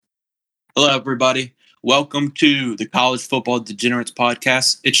Hello, everybody. Welcome to the College Football Degenerates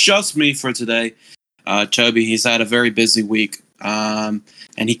podcast. It's just me for today. Tobey, he's had a very busy week, and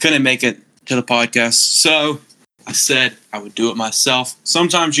he couldn't make it to the podcast. So I said I would do it myself.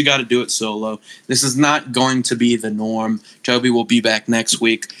 Sometimes you got to do it solo. This is not going to be the norm. Tobey will be back next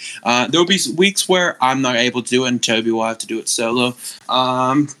week. There will be weeks where I'm not able to do it, and Tobey will have to do it solo.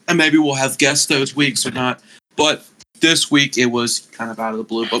 And maybe we'll have guests those weeks or not. But this week it was kind of out of the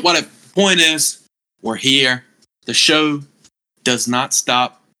blue. But whatever. Point is, we're here. The show does not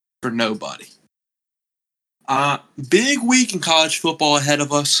stop for nobody. Big week in college football ahead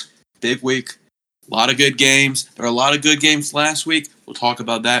of us. Big week. A lot of good games. There were a lot of good games last week. We'll talk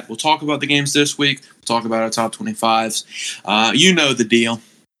about that. We'll talk about the games this week. We'll talk about our top 25s. You know the deal.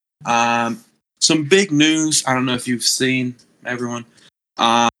 Some big news. I don't know if you've seen, everyone.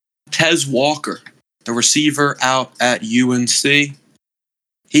 Tez Walker, the receiver out at UNC.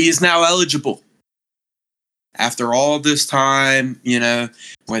 He is now eligible. After all this time,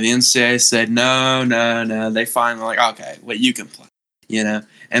 where the NCAA said, no, they finally like, okay, well, you can play,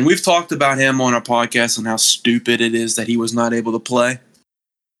 And we've talked about him on our podcast and how stupid it is that he was not able to play.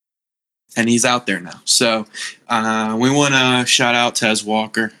 And he's out there now. So we want to shout out Tez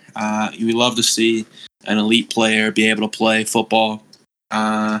Walker. We love to see an elite player be able to play football.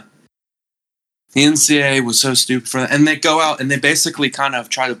 The NCAA was so stupid for that. And they go out and they basically kind of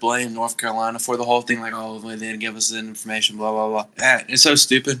try to blame North Carolina for the whole thing. Like, oh, they didn't give us the information, blah, blah, blah. It's so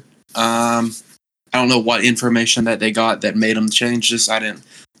stupid. I don't know what information that they got that made them change this. I didn't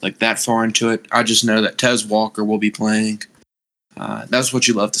look that far into it. I just know that Tez Walker will be playing. That's what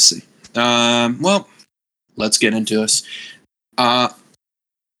you love to see. Well, let's get into this.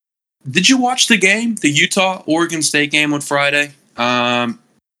 Did you watch the game, the Utah-Oregon State game on Friday? A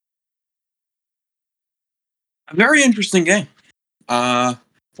very interesting game.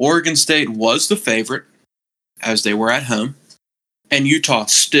 Oregon State was the favorite, as they were at home, and Utah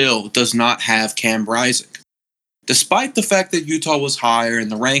still does not have Cam Rising. Despite the fact that Utah was higher in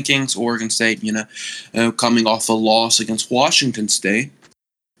the rankings, Oregon State, coming off a loss against Washington State,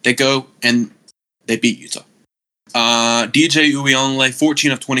 they go and they beat Utah. DJ Uiagalelei,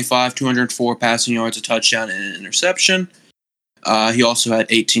 14 of 25, 204 passing yards, a touchdown, and an interception. He also had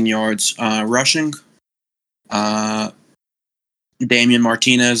 18 yards rushing. Damian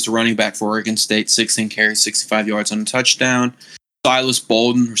Martinez, the running back for Oregon State, 16 carries, 65 yards and a touchdown. Silas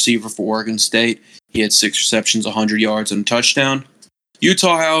Bolden, receiver for Oregon State, he had 6 receptions, 100 yards and a touchdown.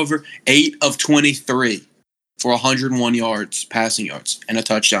 Utah, however, 8 of 23 for 101 yards, passing yards, and a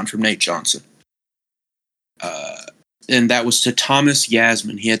touchdown from Nate Johnson. And that was to Thomas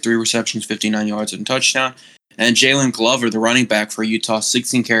Yasmin. He had 3 receptions, 59 yards and a touchdown. And Jalen Glover, the running back for Utah,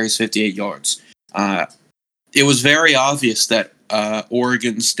 16 carries, 58 yards. It was very obvious that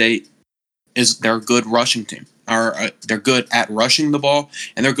Oregon State they're a good rushing team. They're good at rushing the ball,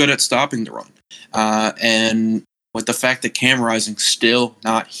 and they're good at stopping the run. And with the fact that Cam Rising's still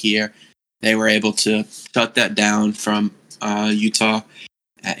not here, they were able to shut that down from Utah.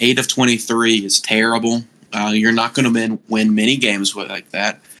 8 of 23 is terrible. You're not going to win many games like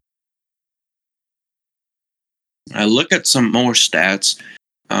that. I look at some more stats.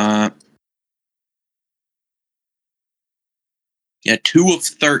 2 of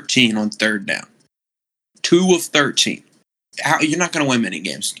 13 on third down. 2 of 13. You're not going to win many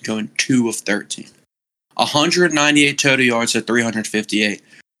games going 2 of 13. 198 total yards at 358.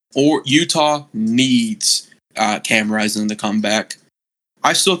 Or Utah needs Cam Rising to come back.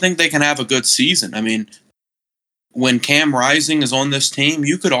 I still think they can have a good season. I mean, when Cam Rising is on this team,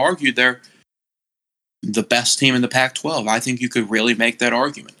 you could argue they're the best team in the Pac-12. I think you could really make that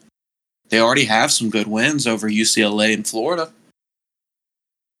argument. They already have some good wins over UCLA and Florida.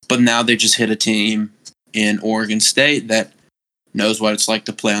 But now they just hit a team in Oregon State that knows what it's like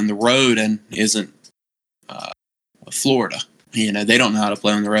to play on the road and isn't Florida. They don't know how to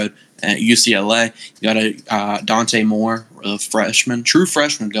play on the road. At UCLA, you got Dante Moore, a freshman, true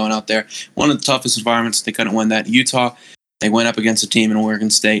freshman going out there. One of the toughest environments. They couldn't win that. Utah, they went up against a team in Oregon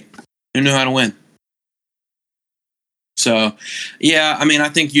State who knew how to win. So, yeah, I mean, I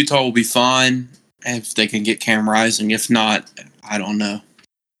think Utah will be fine if they can get Cam Rising. If not, I don't know.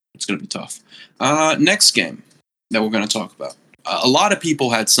 It's going to be tough. Next game that we're going to talk about. A lot of people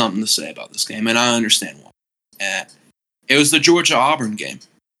had something to say about this game, and I understand why. It was the Georgia-Auburn game.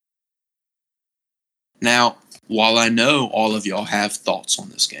 Now, while I know all of y'all have thoughts on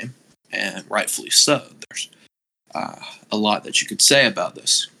this game, and rightfully so, there's a lot that you could say about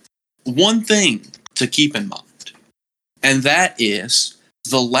this. One thing to keep in mind, and that is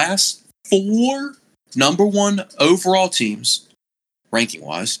the last 4 number 1 overall teams,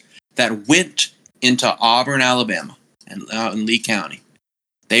 ranking-wise, that went into Auburn, Alabama, and in Lee County.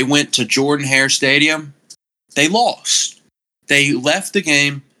 They went to Jordan-Hare Stadium. They lost. They left the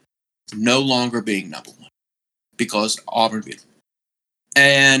game no longer being number one because Auburn beat them.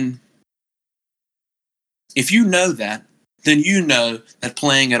 And if you know that, then you know that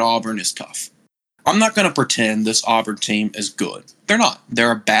playing at Auburn is tough. I'm not going to pretend this Auburn team is good. They're not.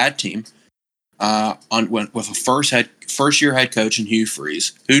 They're a bad team with a first-year head coach in Hugh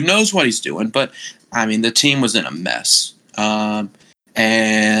Freeze, who knows what he's doing. But, I mean, the team was in a mess.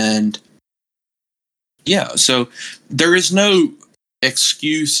 And, yeah, so there is no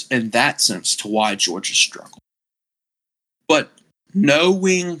excuse in that sense to why Georgia struggled. But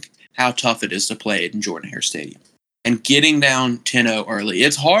knowing how tough it is to play in Jordan-Hare Stadium and getting down 10-0 early,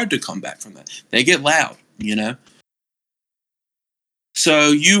 it's hard to come back from that. They get loud, you know? So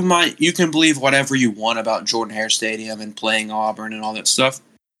you can believe whatever you want about Jordan-Hare Stadium and playing Auburn and all that stuff.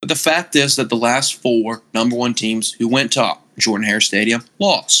 But the fact is that the last 4 number 1 teams who went to Jordan-Hare Stadium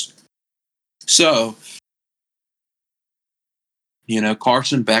lost. So, you know,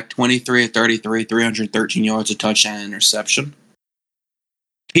 Carson Beck, 23 of 33, 313 yards, a touchdown, interception.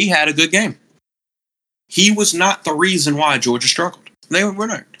 He had a good game. He was not the reason why Georgia struggled. They were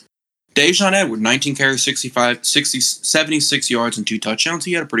not. Dejon Edwards, 19 carries, 76 yards, and 2 touchdowns.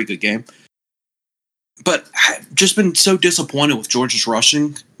 He had a pretty good game. But I've just been so disappointed with Georgia's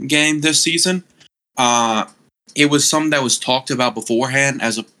rushing game this season. It was something that was talked about beforehand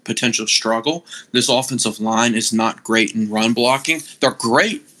as a potential struggle. This offensive line is not great in run blocking. They're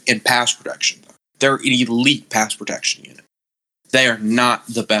great in pass protection, though. They're an elite pass protection unit. They are not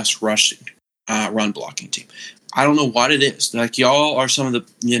the best rushing run blocking team. I don't know what it is. Like, y'all are some of the,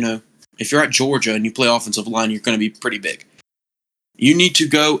 you know, if you're at Georgia and you play offensive line, you're going to be pretty big. You need to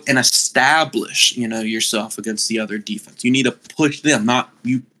go and establish, you know, yourself against the other defense. You need to push them, not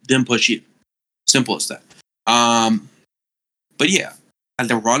them push you. Simple as that. But yeah,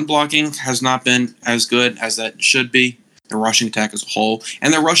 the run blocking has not been as good as that should be. The rushing attack as a whole,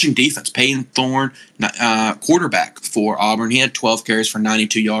 and their rushing defense. Peyton Thorne, quarterback for Auburn, he had 12 carries for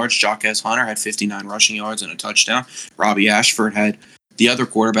 92 yards. Jaquez Hunter had 59 rushing yards and a touchdown. Robbie Ashford had the other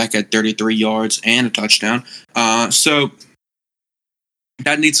quarterback at 33 yards and a touchdown. So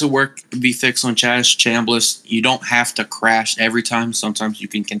that needs to be fixed on Chaz Chambliss. You don't have to crash every time. Sometimes you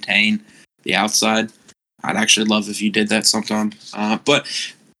can contain the outside. I'd actually love if you did that sometime. But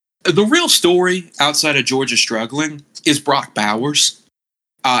the real story outside of Georgia struggling is Brock Bowers.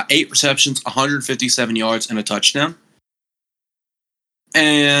 8 receptions, 157 yards, and a touchdown.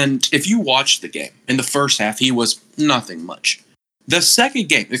 And if you watch the game, in the first half, he was nothing much. The second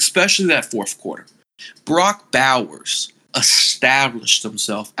game, especially that fourth quarter, Brock Bowers established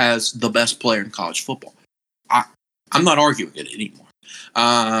himself as the best player in college football. I'm not arguing it anymore.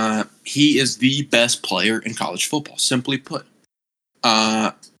 He is the best player in college football, simply put.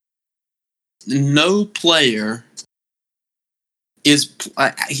 No player is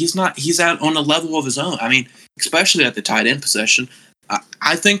he's out on a level of his own. I mean, especially at the tight end position.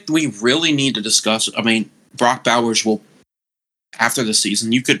 I think we really need to discuss. I mean, Brock Bowers will, after the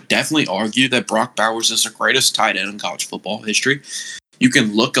season, you could definitely argue that Brock Bowers is the greatest tight end in college football history. You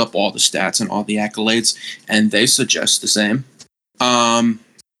can look up all the stats and all the accolades, and they suggest the same.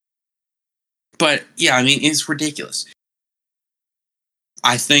 But yeah, I mean, it's ridiculous.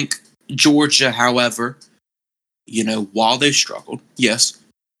 I think Georgia, however, you know, while they struggled, yes,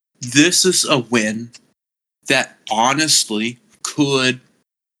 this is a win that honestly could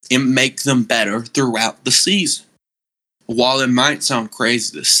make them better throughout the season. While it might sound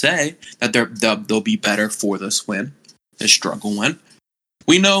crazy to say that they'll be better for this win, this struggle win,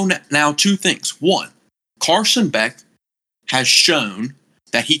 we know now 2 things. 1, Carson Beck has shown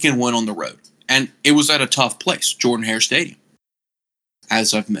that he can win on the road. And it was at a tough place, Jordan-Hare Stadium,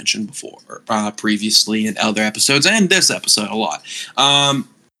 as I've mentioned before, previously in other episodes, and this episode a lot. And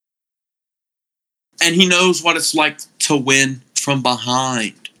he knows what it's like to win from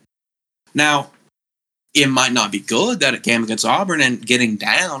behind. Now, it might not be good that it came against Auburn, and getting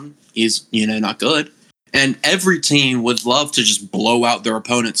down is, you know, not good. And every team would love to just blow out their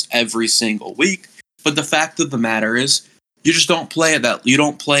opponents every single week. But the fact of the matter is, you just don't play at that. You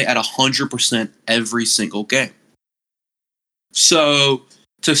don't play at 100% every single game. So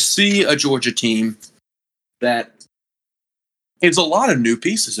to see a Georgia team that is a lot of new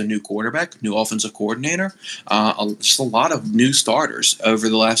pieces, a new quarterback, new offensive coordinator, just a lot of new starters over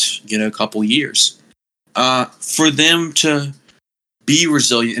the last, you know, couple years, for them to be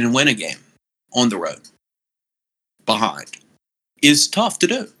resilient and win a game on the road behind is tough to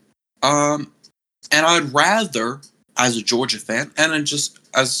do. And I'd as a Georgia fan, and then just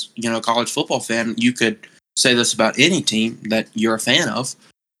as, a college football fan, you could say this about any team that you're a fan of.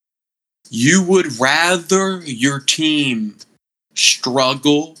 You would rather your team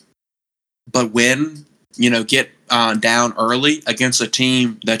struggle but win, get down early against a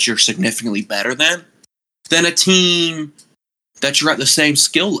team that you're significantly better than a team that you're at the same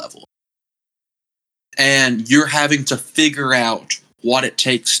skill level. And you're having to figure out what it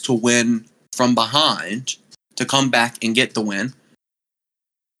takes to win from behind to come back and get the win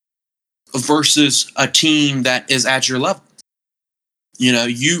versus a team that is at your level.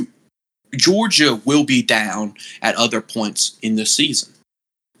 Georgia will be down at other points in this season,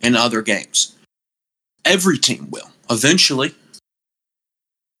 in other games. Every team will, eventually.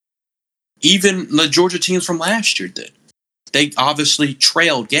 Even the Georgia teams from last year did. They obviously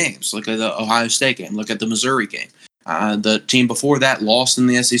trailed games. Look at the Ohio State game. Look at the Missouri game. The team before that lost in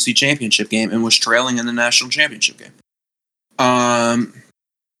the SEC championship game and was trailing in the national championship game.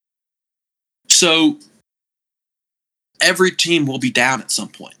 So every team will be down at some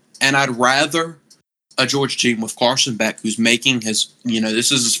point. And I'd rather a Georgia team with Carson Beck, who's making his,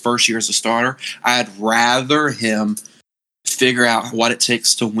 this is his first year as a starter. I'd rather him figure out what it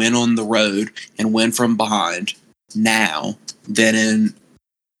takes to win on the road and win from behind now than in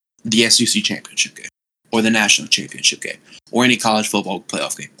the SEC championship game or the national championship game or any college football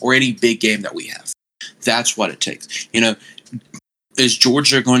playoff game or any big game that we have. That's what it takes. Is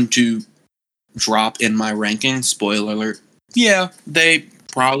Georgia going to drop in my rankings? Spoiler alert. Yeah, they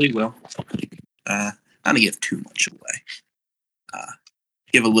probably will. Not to give too much away.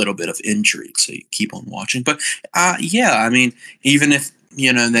 Give a little bit of intrigue so you keep on watching. But, even if,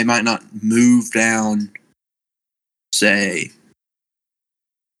 they might not move down, say,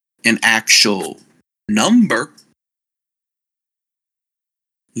 an actual number,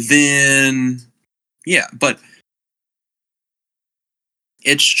 then, yeah. But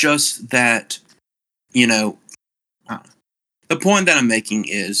it's just that, the point that I'm making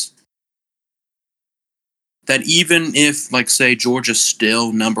is that even if, say, Georgia's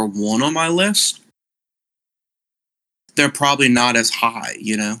still number one on my list, they're probably not as high,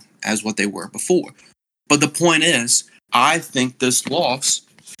 as what they were before. But the point is, I think this loss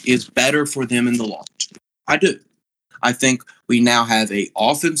is better for them in the long term. I do. I think we now have a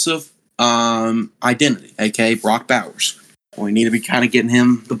offensive identity, aka Brock Bowers. We need to be kind of getting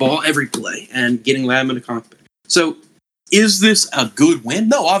him the ball every play and getting Lamb in the cockpit. So, is this a good win?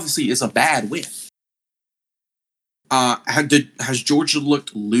 No, obviously it's a bad win. Has Georgia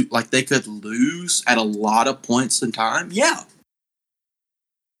looked like they could lose at a lot of points in time? Yeah.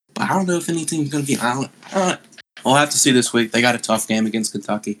 But I don't know if anything's going to be on. We'll have to see this week. They got a tough game against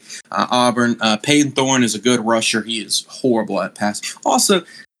Kentucky. Auburn. Peyton Thorne is a good rusher. He is horrible at passing. Also,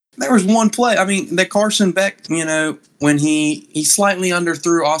 there was one play. I mean, that Carson Beck, when he slightly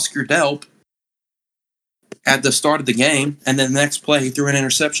underthrew Oscar Delp at the start of the game, and then the next play he threw an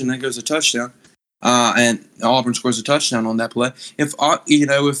interception that goes a touchdown. And Auburn scores a touchdown on that play. If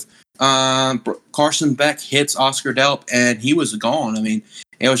Carson Beck hits Oscar Delp and he was gone, I mean,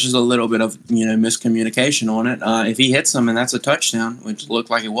 it was just a little bit of miscommunication on it. If he hits him and that's a touchdown, which looked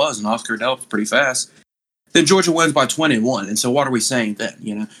like it was, and Oscar Delp's pretty fast, then Georgia wins by 21. And so what are we saying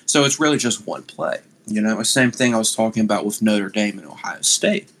then? So it's really just one play. The same thing I was talking about with Notre Dame and Ohio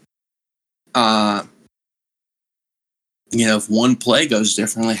State. If one play goes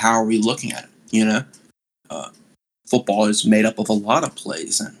differently, how are we looking at it? Football is made up of a lot of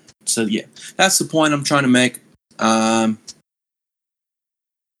plays, and so yeah, that's the point I'm trying to make.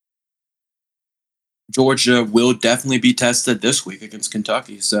 Georgia will definitely be tested this week against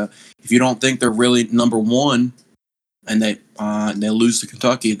Kentucky. So if you don't think they're really number one, and they lose to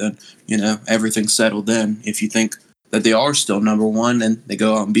Kentucky, then everything's settled. Then if you think that they are still number one and they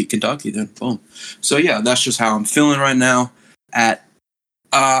go out and beat Kentucky, then boom. So yeah, that's just how I'm feeling right now at.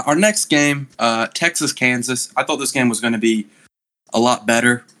 Our next game, Texas-Kansas. I thought this game was going to be a lot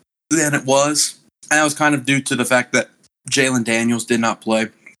better than it was. And that was kind of due to the fact that Jalen Daniels did not play,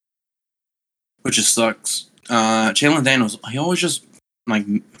 which just sucks. Jalen Daniels, he always just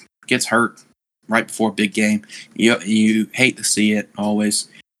gets hurt right before a big game. You hate to see it always.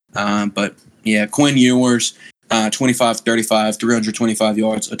 But yeah, Quinn Ewers, 25-35, 325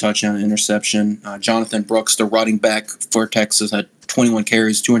 yards, a touchdown, an interception. Jonathan Brooks, the running back for Texas, had 21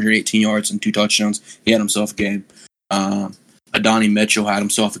 carries, 218 yards, and 2 touchdowns. He had himself a game. Adonai Mitchell had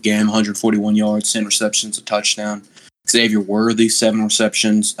himself a game, 141 yards, 10 receptions, a touchdown. Xavier Worthy, 7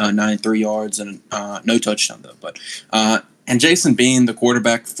 receptions, 93 yards, and no touchdown, though. But and Jason Bean, the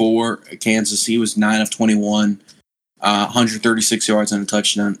quarterback for Kansas, he was 9 of 21, 136 yards, and a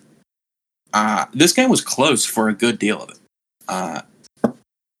touchdown. This game was close for a good deal of it.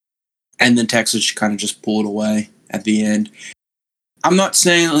 And then Texas kind of just pulled away at the end. I'm not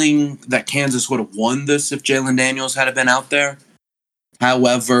saying that Kansas would have won this if Jalen Daniels had been out there.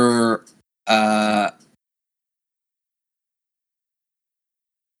 However, it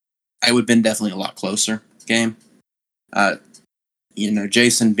would have been definitely a lot closer game.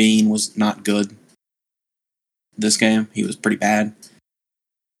 Jason Bean was not good this game. He was pretty bad.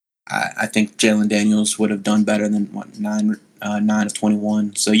 I think Jalen Daniels would have done better than 9 of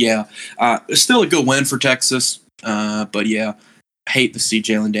 21. So yeah, it's still a good win for Texas. But yeah, hate to see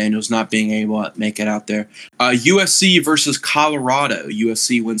Jalen Daniels not being able to make it out there. USC versus Colorado.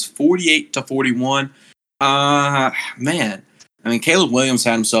 USC wins 48-41. Man. I mean, Caleb Williams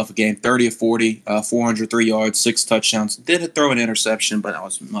had himself a game, 30 of 40, 403 yards, 6 touchdowns. Did throw an interception, but that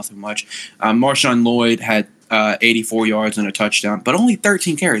was nothing much. Marshawn Lloyd had 84 yards and a touchdown, but only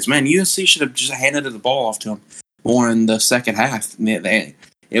 13 carries. Man, USC should have just handed the ball off to him more in the second half.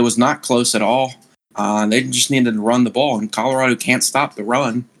 It was not close at all. They just needed to run the ball, and Colorado can't stop the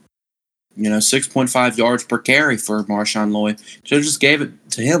run. 6.5 yards per carry for Marshawn Lloyd. Should have just gave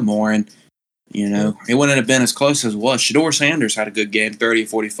it to him more, and it wouldn't have been as close as it was. Shedeur Sanders had a good game, 30 of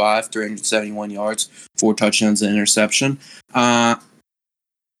 45, 371 yards, 4 touchdowns and interception. A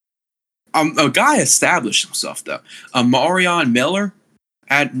guy established himself, though. Marion Miller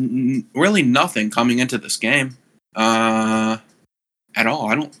had really nothing coming into this game at all.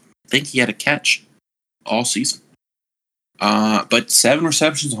 I don't think he had a catch all season. But 7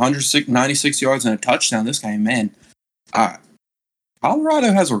 receptions, 196 yards, and a touchdown. This guy, man.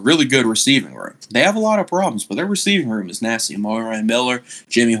 Colorado has a really good receiving room. They have a lot of problems, but their receiving room is nasty. Marion Miller,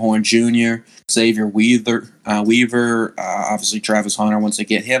 Jimmy Horn Jr., Xavier Weaver, obviously Travis Hunter once they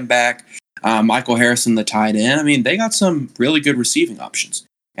get him back. Michael Harrison, the tight end. I mean, they got some really good receiving options.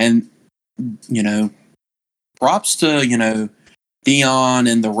 And, props to, Dion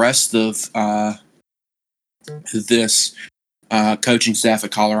and the rest of this coaching staff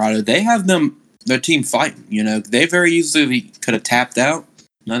at Colorado. They have their team fighting. They very easily could have tapped out.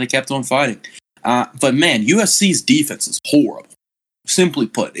 No, they kept on fighting. But man, USC's defense is horrible. Simply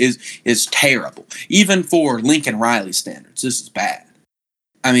put, is terrible. Even for Lincoln Riley standards, this is bad.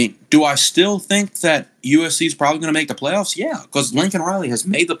 I mean, do I still think that USC is probably going to make the playoffs? Yeah, because Lincoln Riley has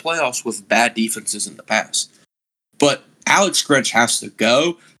made the playoffs with bad defenses in the past. But Alex Grinch has to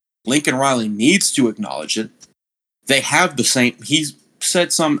go. Lincoln Riley needs to acknowledge it. They have the same. He's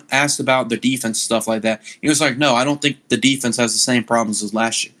said asked about the defense, stuff like that. He was like, no, I don't think the defense has the same problems as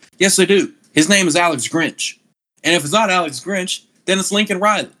last year. Yes, they do. His name is Alex Grinch. And if it's not Alex Grinch, then it's Lincoln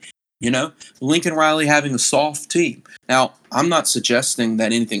Riley. Lincoln Riley having a soft team. Now, I'm not suggesting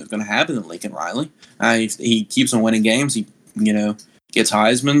that anything is going to happen to Lincoln Riley. He keeps on winning games. He, gets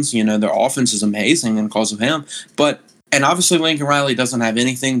Heisman's. Their offense is amazing and because of him. And obviously Lincoln Riley doesn't have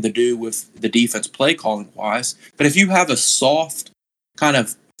anything to do with the defense play calling wise. But if you have a soft kind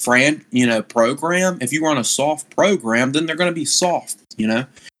of program, if you run a soft program, then they're going to be soft. If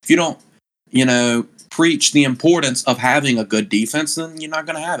you don't, preach the importance of having a good defense, then you're not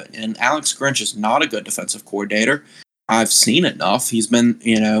going to have it. And Alex Grinch is not a good defensive coordinator. I've seen enough. He's been,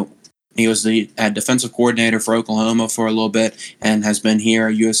 he was the defensive coordinator for Oklahoma for a little bit and has been here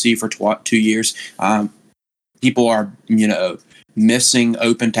at USC for 2 years. People are, missing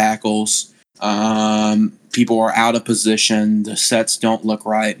open tackles. People are out of position. The sets don't look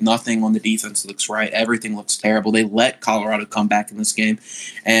right. Nothing on the defense looks right. Everything looks terrible. They let Colorado come back in this game,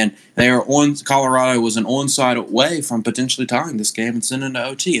 and Colorado was an onside away from potentially tying this game and sending to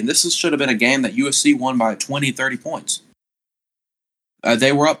OT. And this should have been a game that USC won by 20, 30 points.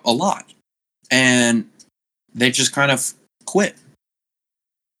 They were up a lot, and they just kind of quit.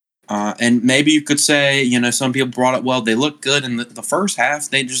 And maybe you could say, some people brought it, well, they look good in the first half.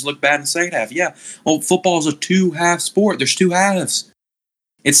 They just look bad in the second half. Yeah. Well, football is a 2-half sport. There's 2 halves.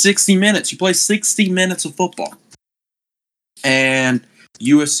 It's 60 minutes. You play 60 minutes of football. And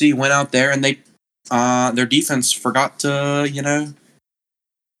USC went out there and their defense forgot to,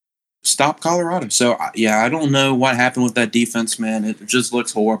 stop Colorado. So, I don't know what happened with that defense, man. It just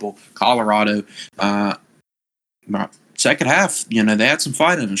looks horrible. Colorado, second half, they had some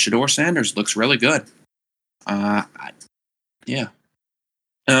fight in it. Shedeur Sanders looks really good. Yeah.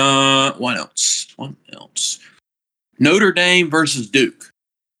 What else? Notre Dame versus Duke.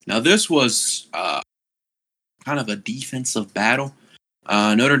 Now, this was kind of a defensive battle.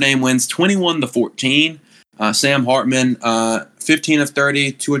 Notre Dame wins 21-14. Sam Hartman, 15 of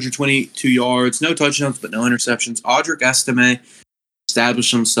 30, 222 yards, no touchdowns, but no interceptions. Audric Estime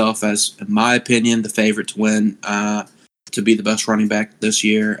established himself as, in my opinion, the favorite to win to be the best running back this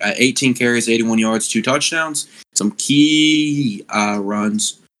year. 18 carries, 81 yards, 2 touchdowns. Some key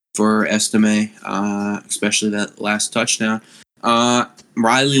runs for Estime, especially that last touchdown.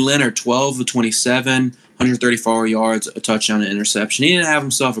 Riley Leonard, 12 of 27, 134 yards, a touchdown and interception. He didn't have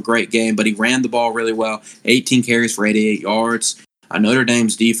himself a great game, but he ran the ball really well. 18 carries for 88 yards. Notre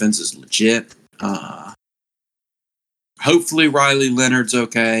Dame's defense is legit. Hopefully Riley Leonard's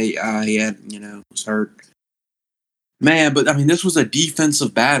okay. He had, was hurt. Man, but I mean, this was a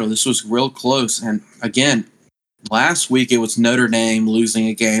defensive battle. This was real close. And again, last week it was Notre Dame losing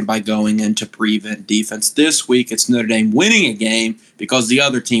a game by going into prevent defense. This week it's Notre Dame winning a game because the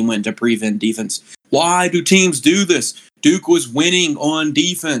other team went into prevent defense. Why do teams do this? Duke was winning on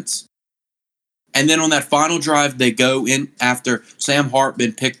defense. And then on that final drive, they go in after Sam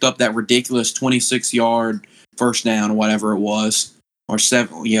Hartman picked up that ridiculous 26-yard first down or whatever it was. Or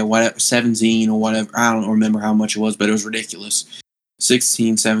 17 or whatever. I don't remember how much it was, but it was ridiculous.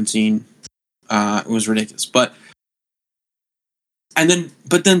 16, 17. It was ridiculous. But then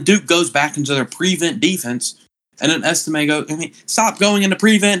Duke goes back into their prevent defense, and then Estime stop going into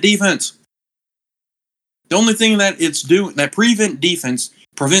prevent defense. The only thing that it's doing, that prevent defense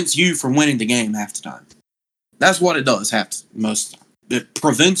prevents you from winning the game half the time. That's what it does most of the time. It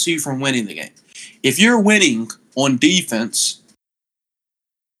prevents you from winning the game. If you're winning on defense,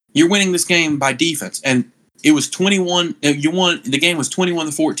 you're winning this game by defense. And it was 21, the game was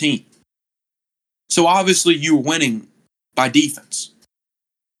 21-14. So obviously you were winning by defense.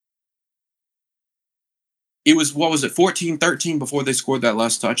 It was, 14-13 before they scored that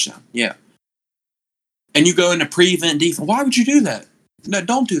last touchdown. Yeah. And you go into prevent defense. Why would you do that? No,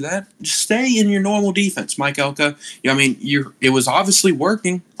 don't do that. Just stay in your normal defense, Mike Elka. It was obviously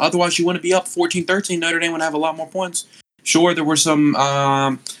working. Otherwise, you wouldn't be up 14-13. Notre Dame would have a lot more points. Sure, there were some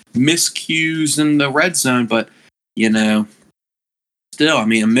miscues in the red zone, but, still,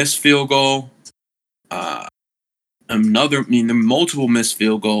 a missed field goal. Multiple missed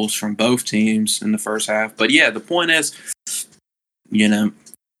field goals from both teams in the first half. But, yeah, the point is,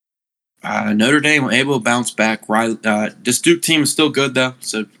 Notre Dame were able to bounce back. This Duke team is still good, though,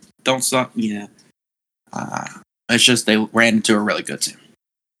 so don't stop. It's just they ran into a really good team.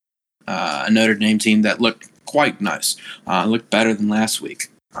 A Notre Dame team that looked quite nice. Looked better than last week.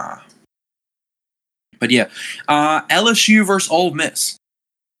 But yeah, LSU versus Ole Miss.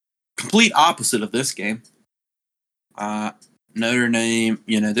 Complete opposite of this game. Notre Dame,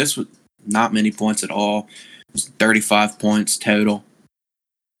 this was not many points at all. It was 35 points total.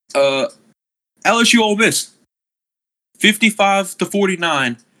 LSU Ole Miss,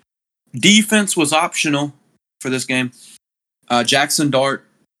 55-49. Defense was optional for this game. Jackson Dart,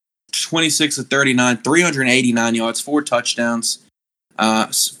 26-39, 389 yards, 4 touchdowns,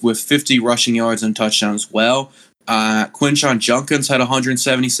 with 50 rushing yards and touchdowns as well. Quinshon Junkins had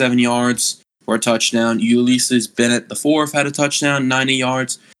 177 yards for a touchdown. Ulysses Bennett IV had a touchdown, 90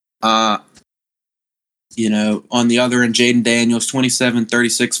 yards. On the other end, Jaden Daniels,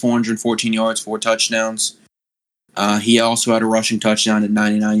 27-36, 414 yards, 4 touchdowns. He also had a rushing touchdown at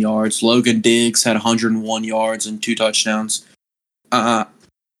 99 yards. Logan Diggs had 101 yards and 2 touchdowns.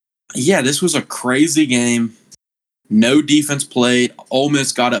 Yeah, this was a crazy game. No defense played. Ole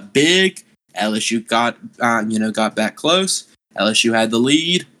Miss got up big. LSU got back close. LSU had the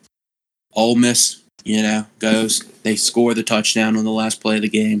lead. Ole Miss, goes. They score the touchdown on the last play of the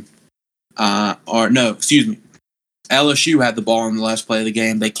game. LSU had the ball on the last play of the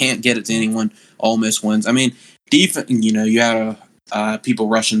game. They can't get it to anyone. Ole Miss wins. Defense. You had people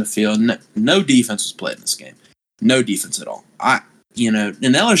rushing the field. No defense was played in this game. No defense at all. And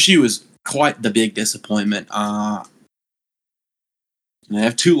LSU is quite the big disappointment. They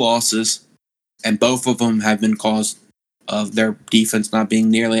have 2 losses, and both of them have been caused of their defense not being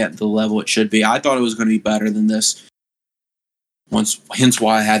nearly at the level it should be. I thought it was going to be better than this. Hence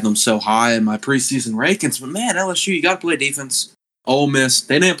why I had them so high in my preseason rankings. But man, LSU, you got to play defense. Ole Miss,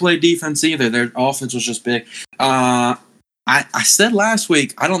 they didn't play defense either. Their offense was just big. I said last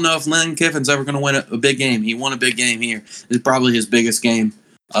week, I don't know if Lane Kiffin's ever going to win a big game. He won a big game here. It's probably his biggest game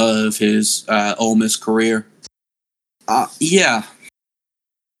of his Ole Miss career.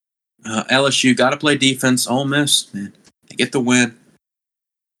 LSU got to play defense. Ole Miss, man, they get the win.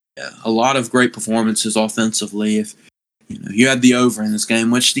 Yeah, a lot of great performances offensively. If you had the over in this game,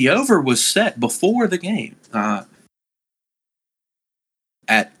 which the over was set before the game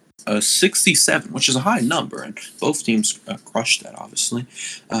at 67, which is a high number, and both teams crushed that. Obviously,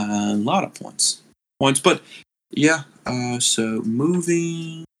 a lot of points, but yeah. So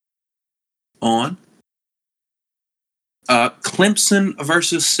moving on. Clemson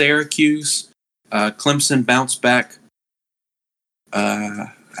versus Syracuse. Clemson bounced back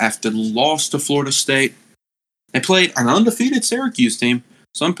after the loss to Florida State. They played an undefeated Syracuse team.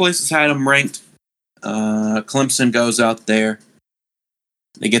 Some places had them ranked. Clemson goes out there.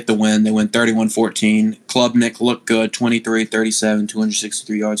 They get the win. They win 31-14. Klubnik looked good, 23-37,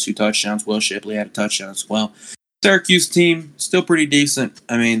 263 yards, 2 touchdowns. Will Shipley had a touchdown as well. Syracuse team, still pretty decent.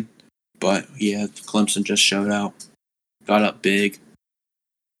 But yeah, Clemson just showed out. Got up big.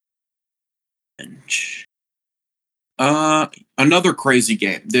 And another crazy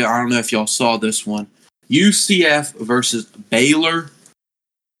game. I don't know if y'all saw this one. UCF versus Baylor.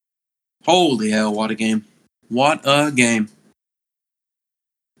 Holy hell, what a game. What a game.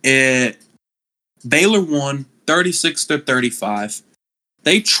 Baylor won 36-35.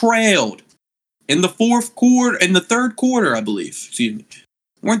 They trailed in the third quarter, I believe. Excuse me.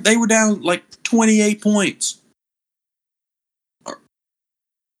 They were down like 28 points.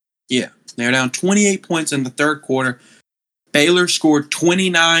 Yeah, they were down 28 points in the third quarter. Baylor scored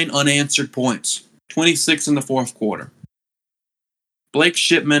 29 unanswered points, 26 in the fourth quarter. Blake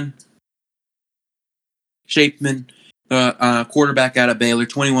Shapeman, quarterback out of Baylor,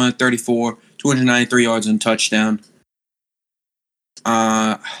 21-34, 293 yards and touchdown.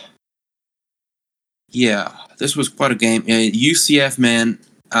 Yeah, this was quite a game. UCF, man,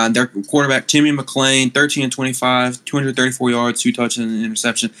 their quarterback, Timmy McClain, 13-25, 234 yards, 2 touchdowns and an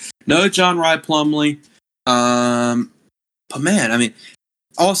interception. No John Rye Plumlee. But, man,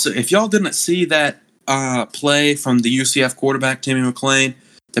 also, if y'all didn't see that play from the UCF quarterback, Timmy McClain,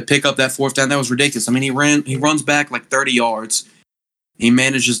 to pick up that fourth down, that was ridiculous. He runs back like 30 yards. He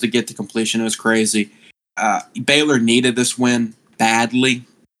manages to get the completion. It was crazy. Baylor needed this win badly.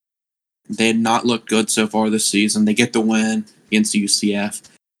 They had not looked good so far this season. They get the win against UCF.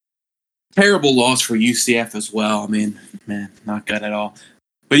 Terrible loss for UCF as well. Man, not good at all.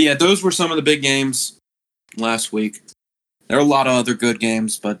 But yeah, those were some of the big games last week. There are a lot of other good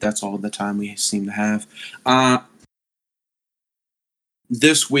games, but that's all the time we seem to have.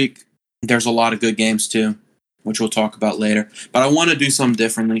 This week, there's a lot of good games too, which we'll talk about later. But I want to do something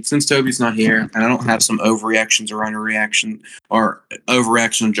differently. Since Tobey's not here, and I don't have some overreactions or underreaction or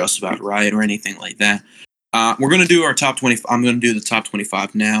overreaction just about right or anything like that, we're going to do our top 20. I'm going to do the top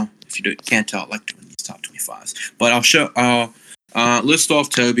 25 now. If you can't tell, I like doing these top 25s. But I'll list off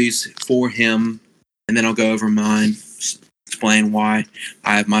Tobey's for him, and then I'll go over mine, explain why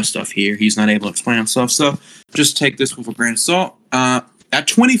I have my stuff here. He's not able to explain himself, so just take this with a grain of salt. At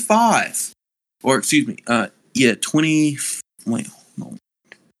 25, or excuse me, 20. Wait, no.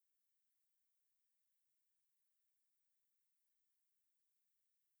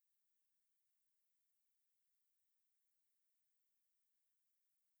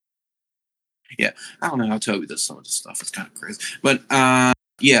 Yeah, I don't know how Tobey does some of this stuff. It's kind of crazy, but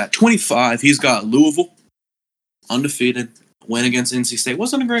 25. He's got Louisville, undefeated, win against NC State.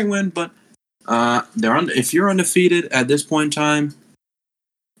 Wasn't a great win, but if you're undefeated at this point in time,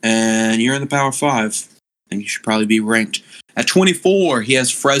 and you're in the Power 5, then you should probably be ranked. At 24, he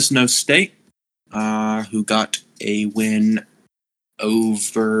has Fresno State, who got a win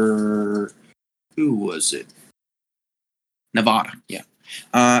over, who was it? Nevada, yeah.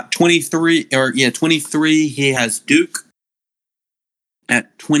 23, he has Duke.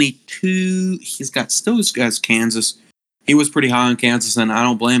 At 22, he's got Kansas. He was pretty high on Kansas, and I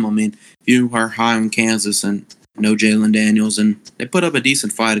don't blame him. If you are high on Kansas and no Jalen Daniels, and they put up a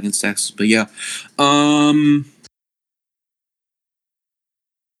decent fight against Texas. But yeah,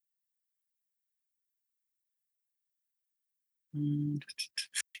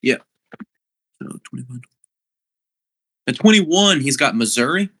 yeah. So 21. At 21, he's got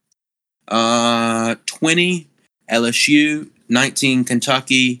Missouri. 20 LSU, 19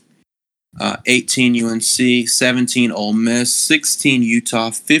 Kentucky, 18 UNC, 17 Ole Miss, 16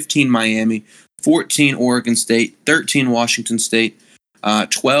 Utah, 15 Miami, 14 Oregon State, 13 Washington State,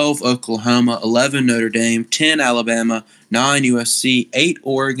 12 Oklahoma, 11 Notre Dame, 10 Alabama, 9 USC, 8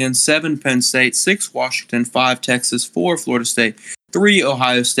 Oregon, 7 Penn State, 6 Washington, 5 Texas, 4 Florida State, 3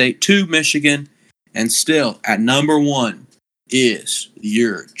 Ohio State, 2 Michigan, and still at number 1 is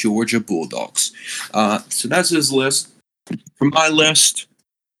your Georgia Bulldogs. So that's his list. From my list,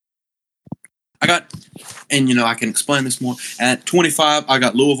 I got, and I can explain this more. At 25, I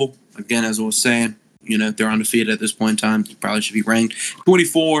got Louisville. Again, as I was saying, they're undefeated at this point in time. They probably should be ranked.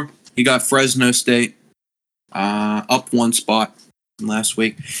 24, he got Fresno State, up 1 spot from last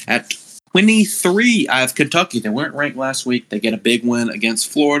week. At 23, I have Kentucky. They weren't ranked last week. They get a big win against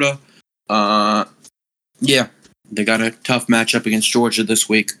Florida. Yeah, They got a tough matchup against Georgia this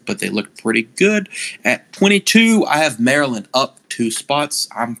week, but they look pretty good. At 22, I have Maryland up 2 spots.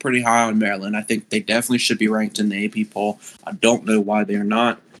 I'm pretty high on Maryland. I think they definitely should be ranked in the AP poll. I don't know why they're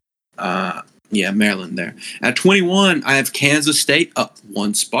not. Maryland there. At 21, I have Kansas State up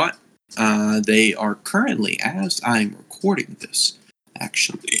 1 spot. They are currently, as I'm recording this,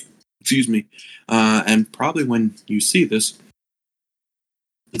 actually, excuse me, and probably when you see this,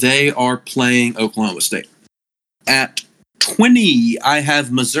 they are playing Oklahoma State. At 20, I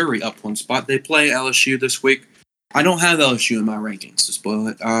have Missouri up 1 spot. They play LSU this week. I don't have LSU in my rankings to spoil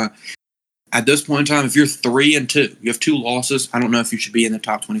it. At this point in time, if you're 3-2, you have 2 losses. I don't know if you should be in the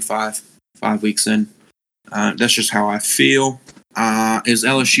top 25 5 weeks in. That's just how I feel. Is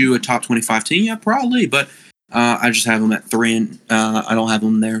LSU a top 25 team? Yeah, probably, but I just have them at 3, and I don't have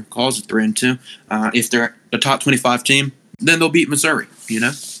them there because of 3-2. If they're a top 25 team, then they'll beat Missouri,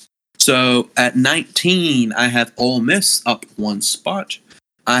 So at 19, I have Ole Miss up 1 spot.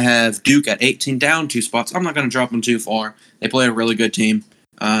 I have Duke at 18, down 2 spots. I'm not going to drop them too far. They play a really good team,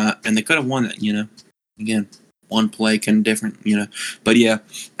 and they could have won it, Again, one play can different, But yeah,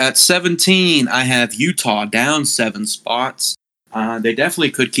 at 17, I have Utah down 7 spots. They definitely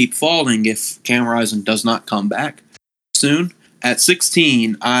could keep falling if Cam Rising does not come back soon. At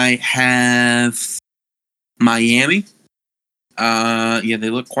 16, I have Miami. They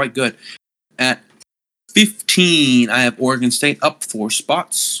look quite good. At 15, I have Oregon State up 4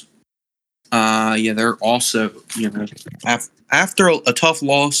 spots. They're also, after a tough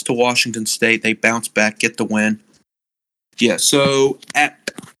loss to Washington State, they bounce back, get the win. Yeah, so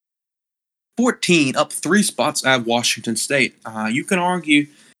at 14, up 3 spots, I have Washington State. You can argue,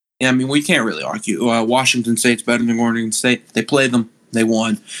 we can't really argue. Washington State's better than Oregon State. They played them, they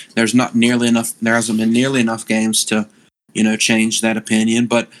won. There hasn't been nearly enough games to, change that opinion.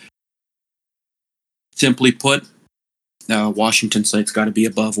 But simply put, Washington State's got to be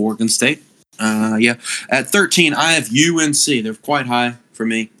above Oregon State. At 13, I have UNC. They're quite high for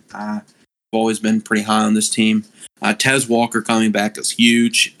me. I've always been pretty high on this team. Tez Walker coming back is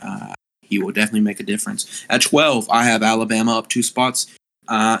huge. He will definitely make a difference. At 12, I have Alabama up 2 spots.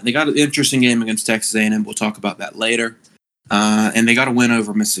 They got an interesting game against Texas A&M. We'll talk about that later. And they got a win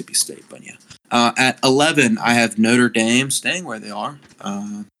over Mississippi State. But yeah. At 11, I have Notre Dame staying where they are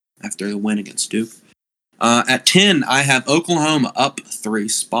after the win against Duke. At 10, I have Oklahoma up 3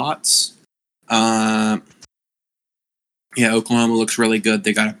 spots. Oklahoma looks really good.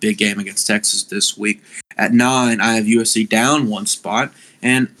 They got a big game against Texas this week. At 9, I have USC down 1 spot.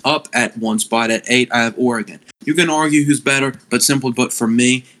 And up at 1 spot. At 8, I have Oregon. You can argue who's better, but simply put, for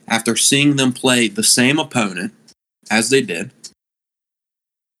me, after seeing them play the same opponent as they did,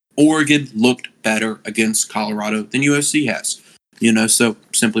 Oregon looked better against Colorado than USC has. So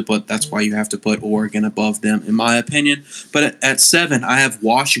simply put, that's why you have to put Oregon above them, in my opinion. But at 7, I have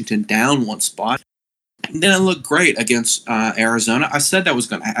Washington down 1 spot. And then it looked great against Arizona. I said that was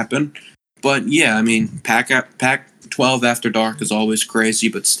going to happen. But yeah, Pac-12 after dark is always crazy,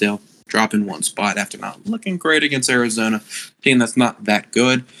 but still dropping 1 spot after not looking great against Arizona. Team that's not that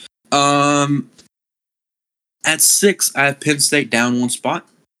good. At 6, I have Penn State down 1 spot.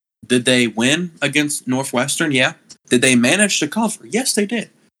 Did they win against Northwestern? Yeah. Did they manage to cover? Yes, they did.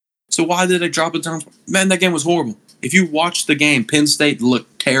 So why did they drop it down? Man, that game was horrible. If you watch the game, Penn State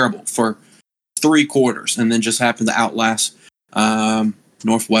looked terrible for 3 quarters and then just happened to outlast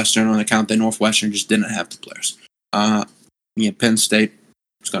Northwestern on account that Northwestern just didn't have the players. Penn State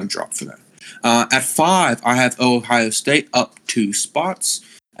is going to drop for that. At 5, I have Ohio State up 2 spots.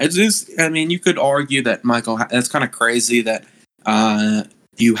 You could argue that that's kind of crazy that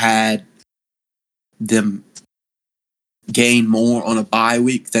you had them gain more on a bye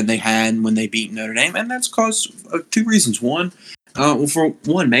week than they had when they beat Notre Dame, and that's caused 2 reasons. One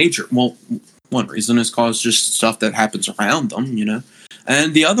reason is caused just stuff that happens around them,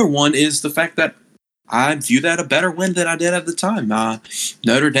 and the other one is the fact that I view that a better win than I did at the time.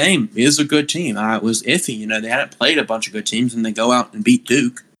 Notre Dame is a good team. It was iffy, they hadn't played a bunch of good teams, and they go out and beat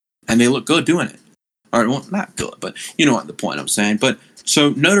Duke, and they look good doing it. Or, well, not good, but you know what the point I'm saying. But so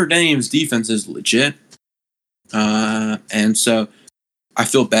Notre Dame's defense is legit. And so I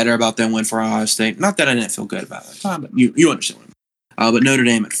feel better about that win for Ohio State. Not that I didn't feel good about it at the time, but you understand what I mean. But Notre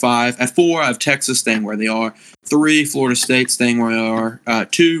Dame at 5. At 4, I have Texas staying where they are. 3, Florida State staying where they are.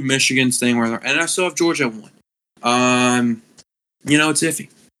 2, Michigan staying where they are. And I still have Georgia at 1. It's iffy.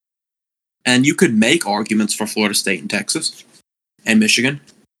 And you could make arguments for Florida State and Texas and Michigan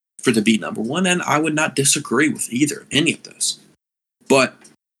for to be number 1, and I would not disagree with any of those. But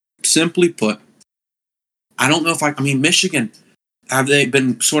simply put, I don't know if Michigan, have they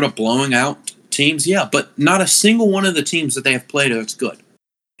been sort of blowing out teams, yeah, but not a single one of the teams that they have played is good.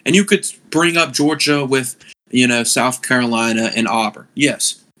 And you could bring up Georgia with, South Carolina and Auburn.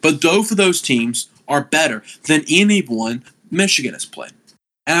 Yes. But both of those teams are better than anyone Michigan has played.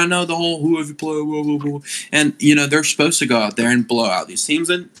 And I know the whole who have you played, blah, blah, blah. And, they're supposed to go out there and blow out these teams,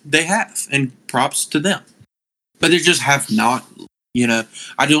 and they have. And props to them. But they just have not,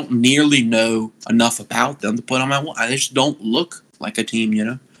 I don't nearly know enough about them to put on my one. They just don't look like a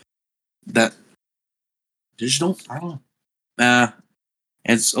team, that they just don't, I don't know.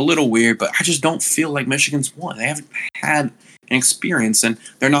 It's a little weird, but I just don't feel like Michigan's won. They haven't had an experience, and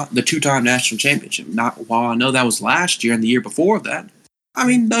they're not the two-time national championship. Not while I know that was last year and the year before that. I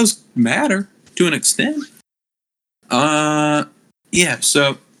mean, those matter to an extent. Yeah,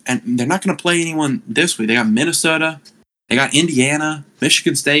 so, and they're not going to play anyone this week. They got Minnesota, they got Indiana,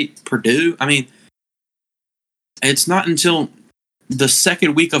 Michigan State, Purdue. I mean, it's not until the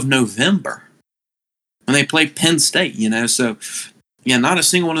second week of November when they play Penn State, so, yeah, not a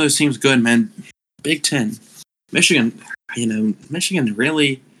single one of those teams good, man. Big Ten. Michigan, Michigan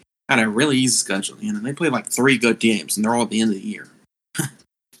really had a really easy schedule. They played like 3 good games, and they're all at the end of the year.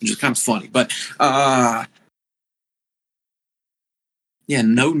 Which is kind of funny. But, yeah,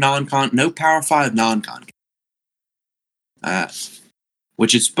 no Power 5 non-con.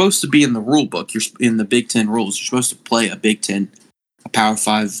 Which is supposed to be in the rule book. You're in the Big Ten rules. You're supposed to play a Big Ten, a Power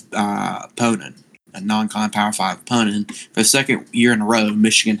 5 opponent, a non-con Power 5 opponent. For the second year in a row,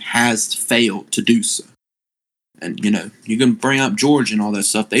 Michigan has failed to do so. And, you can bring up Georgia and all that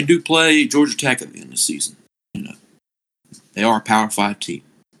stuff. They do play Georgia Tech at the end of the season. They are a Power 5 team.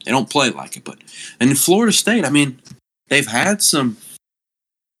 They don't play like it. And in Florida State, I mean, they've had some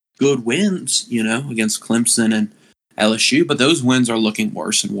good wins, against Clemson and LSU, but those wins are looking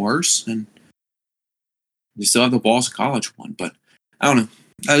worse and worse. And they still have the Boston College one. But I don't know.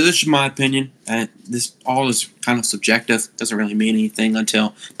 This is my opinion. This all is kind of subjective. Doesn't really mean anything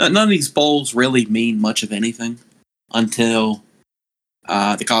until none of these bowls really mean much of anything until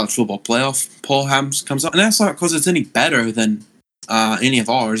the college football playoff poll comes up, and that's not because it's any better than any of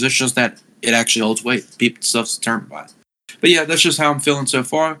ours. It's just that it actually holds weight. People stuff's determined by it. But yeah, that's just how I'm feeling so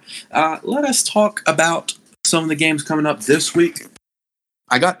far. Let us talk about some of the games coming up this week.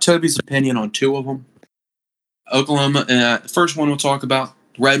 I got Tobey's opinion on 2 of them. Oklahoma. The first one we'll talk about.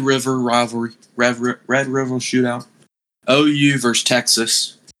 Red River rivalry, Red River shootout, OU versus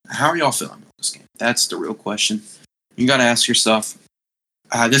Texas. How are y'all feeling about this game? That's the real question. You got to ask yourself.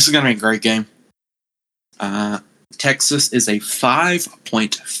 This is going to be a great game. Texas is a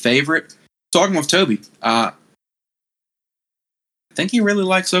 5-point favorite. Talking with Tobey, I think he really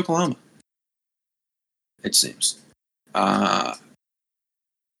likes Oklahoma. It seems. If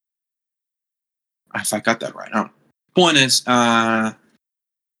I got that right, I don't know. Point is,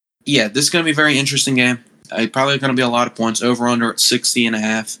 yeah, this is going to be a very interesting game. Probably going to be a lot of points. Over-under at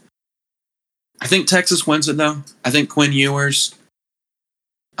 60.5. I think Texas wins it, though. I think Quinn Ewers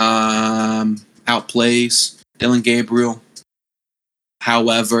outplays Dylan Gabriel.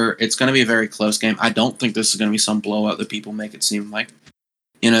 However, it's going to be a very close game. I don't think this is going to be some blowout that people make it seem like.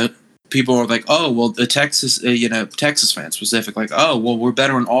 People are like, oh, well, the Texas fans specific, like, oh, well, we're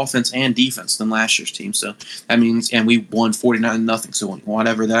better on offense and defense than last year's team. So that means, and we won 49-0. So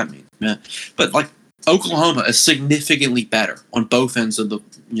whatever that means, man. But like Oklahoma is significantly better on both ends of the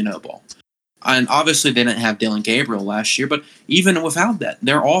ball. And obviously they didn't have Dylan Gabriel last year, but even without that,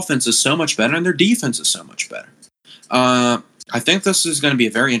 their offense is so much better and their defense is so much better. I think this is going to be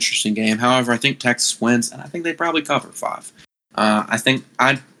a very interesting game. However, I think Texas wins, and I think they probably cover 5. I think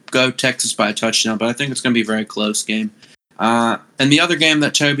I'd go Texas by a touchdown, but I think it's going to be a very close game. And the other game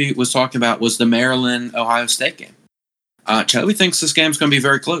that Tobey was talking about was the Maryland-Ohio State game. Tobey thinks this game's going to be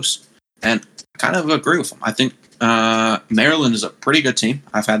very close, and I kind of agree with him. I think Maryland is a pretty good team.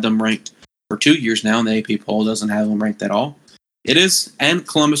 I've had them ranked for 2 years now, and the AP poll doesn't have them ranked at all. It is in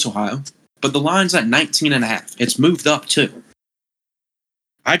Columbus, Ohio, but the line's at 19.5. It's moved up, too.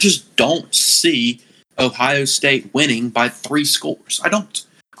 I just don't see Ohio State winning by 3 scores. I don't.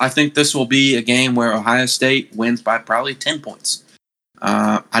 I think this will be a game where Ohio State wins by probably 10 points.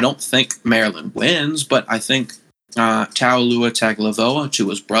 I don't think Maryland wins, but I think Taulua Tagovailoa to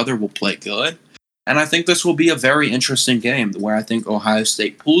his brother will play good. And I think this will be a very interesting game where I think Ohio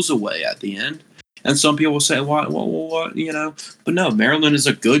State pulls away at the end. And some people will say, what, but no, Maryland is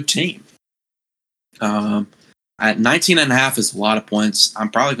a good team. At 19.5 is a lot of points. I'm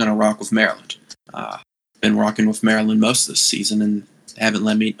probably going to rock with Maryland. Been rocking with Maryland most of this season and haven't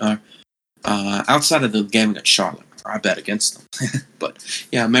let me outside of the game against Charlotte. I bet against them. But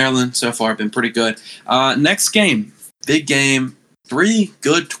yeah, Maryland so far have been pretty good. Next game, big game, 3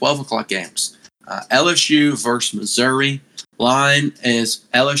 good 12 o'clock games. LSU versus Missouri. Line is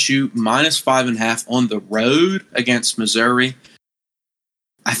LSU -5.5 on the road against Missouri.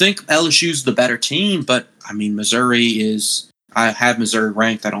 I think LSU's the better team, but I mean, Missouri is. I have Missouri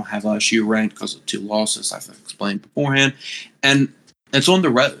ranked. I don't have LSU ranked because of 2 losses, I've explained beforehand. And it's on the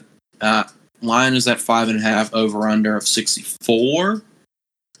road. Line is at 5.5, over under of 64.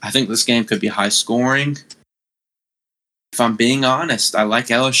 I think this game could be high scoring. If I'm being honest, I like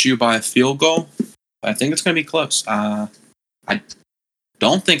LSU by a field goal, but I think it's going to be close. I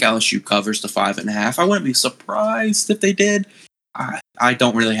don't think LSU covers the 5.5. I wouldn't be surprised if they did. I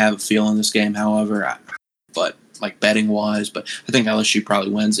don't really have a feel in this game, however, but like betting wise, but I think LSU probably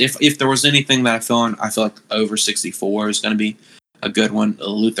wins. If there was anything that I feel like over 64 is going to be a good one. A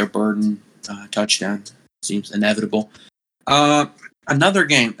Luther Burden touchdown seems inevitable. Another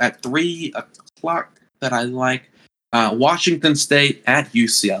game at 3 o'clock that I like. Washington State at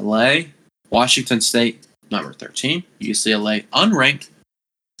UCLA. Washington State, number 13. UCLA, unranked.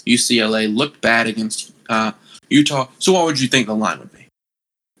 UCLA looked bad against Utah. So what would you think the line would be?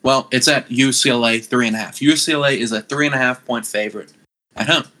 Well, it's at UCLA 3.5. UCLA is a 3.5 point favorite at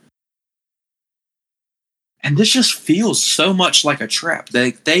home. And this just feels so much like a trap.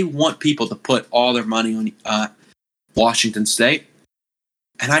 They want people to put all their money on Washington State.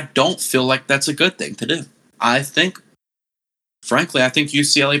 And I don't feel like that's a good thing to do. Frankly, I think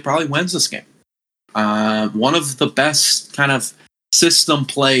UCLA probably wins this game. One of the best kind of system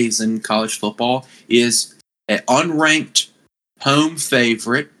plays in college football is an unranked home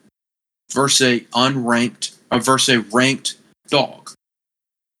favorite versus a ranked dog.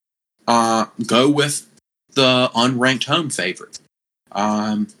 Go with the unranked home favorite.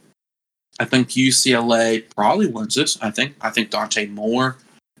 I think UCLA probably wins this. I think Dante Moore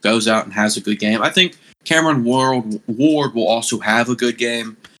goes out and has a good game. I think Cameron Ward will also have a good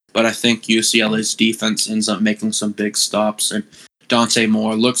game, but I think UCLA's defense ends up making some big stops, and Dante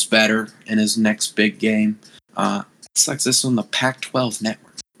Moore looks better in his next big game. It's like this on the Pac-12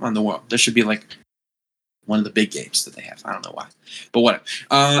 network on the world. This should be like one of the big games that they have. I don't know why, but whatever.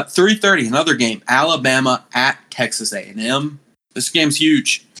 3:30, another game. Alabama at Texas A&M. This game's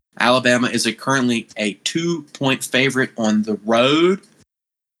huge. Alabama is currently a 2-point favorite on the road.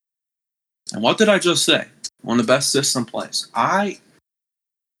 And what did I just say? One of the best system plays. I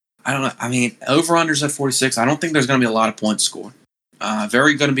don't know. I mean, over-unders at 46. I don't think there's going to be a lot of points scored.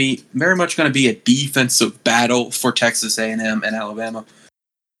 Very much going to be a defensive battle for Texas A&M and Alabama.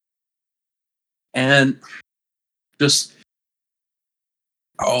 And just,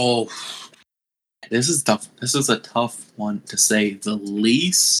 this is tough. This is a tough one to say the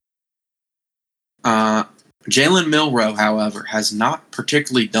least. Jalen Milroe, however, has not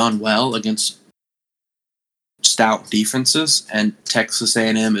particularly done well against stout defenses, and Texas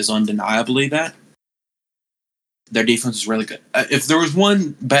A&M is undeniably that. Their defense is really good. If there was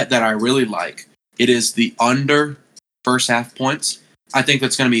one bet that I really like, it is the under first half points. I think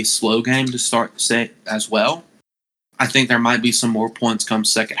that's going to be a slow game to start as well. I think there might be some more points come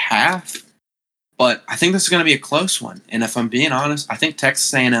second half, but I think this is going to be a close one. And if I'm being honest, I think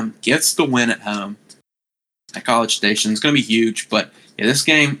Texas A&M gets the win at home at College Station. It's going to be huge, but yeah, this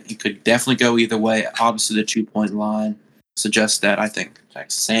game, it could definitely go either way. Obviously, the 2-point line suggests that I think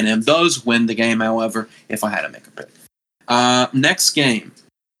Texas A&M does win the game, however, if I had to make a pick. Next game,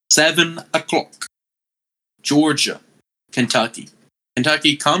 7 o'clock. Georgia, Kentucky.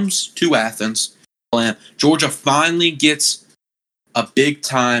 Kentucky comes to Athens. Georgia finally gets a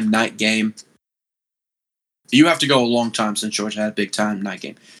big-time night game. You have to go a long time since Georgia had a big-time night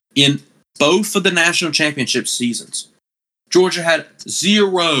game. In both of the national championship seasons, Georgia had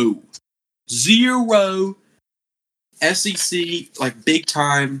zero SEC, like big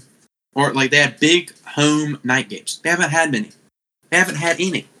time, or like they had big home night games. They haven't had many. They haven't had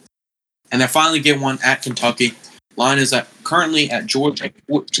any. And they finally get one at Kentucky. Line is currently at Georgia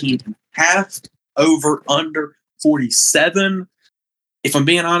 14.5, over under 47. If I'm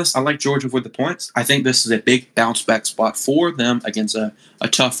being honest, I like Georgia with the points. I think this is a big bounce back spot for them against a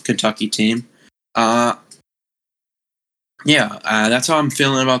tough Kentucky team. That's how I'm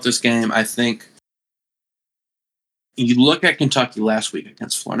feeling about this game. I think you look at Kentucky last week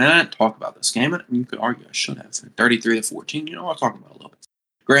against Florida, and I didn't talk about this game, and you could argue I should have. 33-14, you know what I'm talking about a little bit.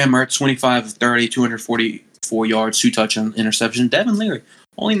 Graham Mertz, 25 of 30, 244 yards, 2 touchdown interception. Devin Leary,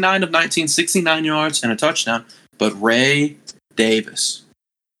 only 9 of 19, 69 yards, and a touchdown. But Ray Davis,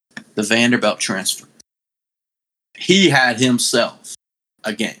 the Vanderbilt transfer, he had himself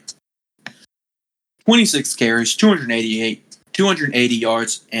a game. 26 carries, 280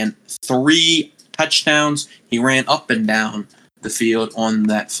 yards, and 3 touchdowns. He ran up and down the field on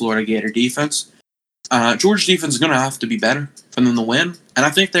that Florida Gator defense. Georgia defense is going to have to be better for them to win, and I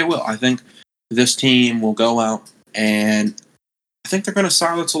think they will. I think this team will go out, and I think they're going to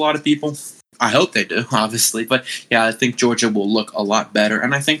silence a lot of people. I hope they do, obviously. But, yeah, I think Georgia will look a lot better,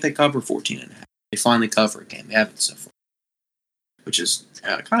 and I think they cover 14.5. They finally cover a game. They haven't so far, which is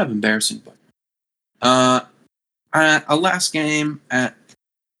kind of embarrassing. But a last game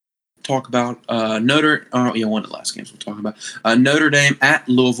talk about one of the last games we'll talk about. Notre Dame at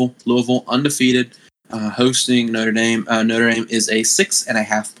Louisville. Louisville undefeated, hosting Notre Dame. Notre Dame is a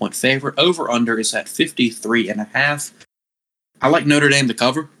 6.5 point favorite. Over under is at 53.5. I like Notre Dame to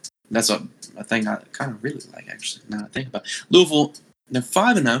cover. That's a thing I kind of really like, actually, now I think about it. Louisville, they're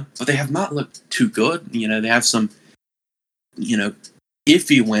 5-0, but they have not looked too good. They have some,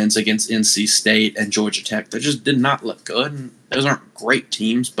 iffy wins against NC State and Georgia Tech. They just did not look good, and those aren't great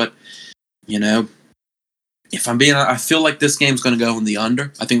teams, but, if I'm being, I feel like this game's going to go in the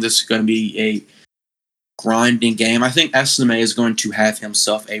under. I think this is going to be a grinding game. I think Estimé is going to have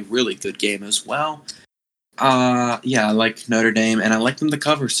himself a really good game as well. I like Notre Dame, and I like them to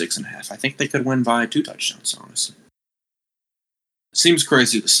cover 6.5. I think they could win by 2 touchdowns, honestly. Seems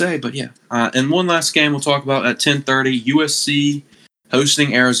crazy to say, but yeah. And one last game we'll talk about at 10:30, USC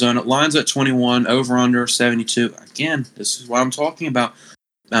hosting Arizona. Lines at 21, over-under 72. Again, this is what I'm talking about.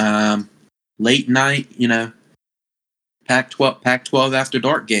 Late night, Pac-12 after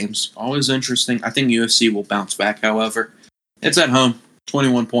dark games. Always interesting. I think USC will bounce back, however. It's at home.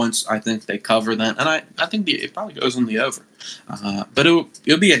 21 points. I think they cover that. And I think it probably goes on the over. But it'll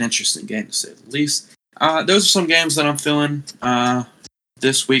be an interesting game, to say the least. Those are some games that I'm feeling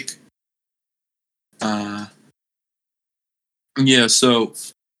this week. So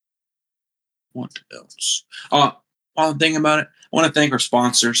what else? While I'm thinking about it, I want to thank our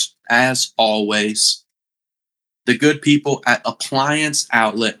sponsors, as always. The good people at Appliance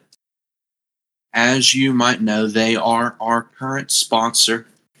Outlet. As you might know, they are our current sponsor.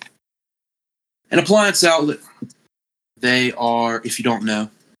 And Appliance Outlet, they are, if you don't know,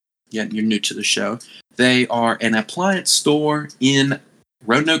 you're new to the show, they are an appliance store in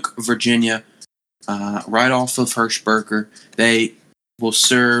Roanoke, Virginia, right off of Hirschberger. They will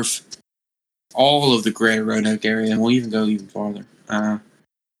serve all of the greater Roanoke area, and we'll even go even farther.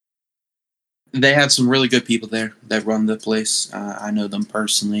 They have some really good people there that run the place. I know them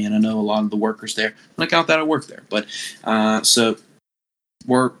personally, and I know a lot of the workers there. I count that I work there. But so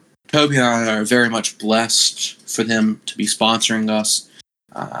Tobey and I are very much blessed for them to be sponsoring us.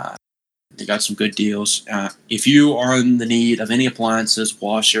 They got some good deals. If you are in the need of any appliances,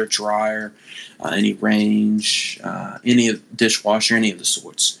 washer, dryer, any range, any dishwasher, any of the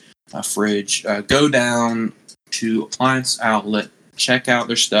sorts, fridge, go down to Appliance Outlet, check out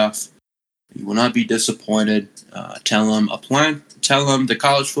their stuff. You will not be disappointed. Tell them the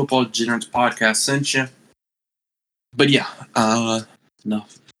College Football Degenerates podcast sent you. But yeah,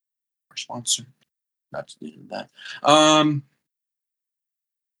 enough. Our sponsor. Not needed that.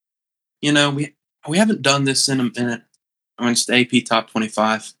 We haven't done this in a minute. It's the AP Top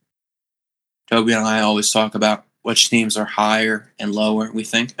 25. Tobey and I always talk about which teams are higher and lower, we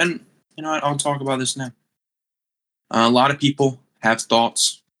think. And, I'll talk about this now. A lot of people have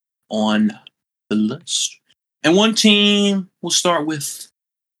thoughts on the list. And one team, we'll start with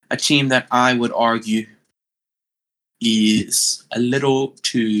a team that I would argue is a little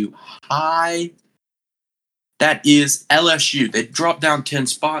too high. That is LSU. They dropped down 10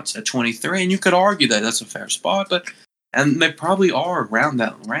 spots at 23, and you could argue that that's a fair spot, and they probably are around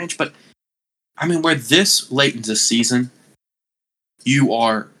that range. But, we're this late into the season, you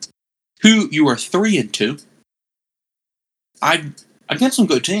are 3-2. Against some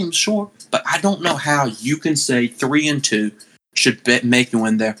good teams, sure, but I don't know how you can say 3-2 should make you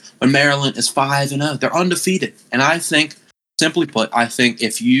win there when Maryland is 5-0. They're undefeated, and I think, simply put,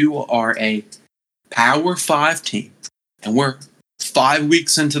 if you are a Power 5 team, and we're 5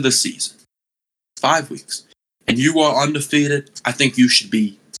 weeks into the season, 5 weeks, and you are undefeated, I think you should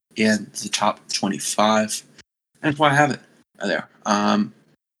be in the top 25. That's why I have it there.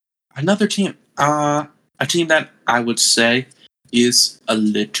 Another team, a team that I would say is a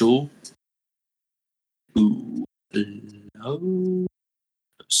little low.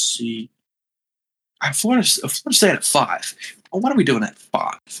 Let's see. Florida State at 5. Well, what are we doing at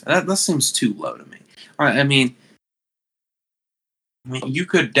 5? That seems too low to me. All right,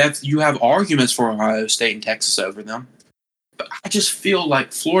 you have arguments for Ohio State and Texas over them, but I just feel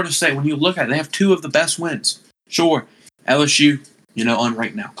like Florida State, when you look at it, they have 2 of the best wins. Sure, LSU,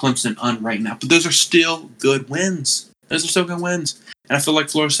 unranked now. Clemson, unranked now. But those are still good wins. And I feel like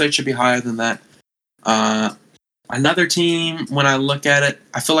Florida State should be higher than that. Another team, when I look at it,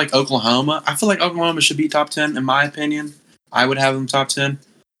 I feel like Oklahoma. I feel like Oklahoma should be top 10, in my opinion. I would have them top 10.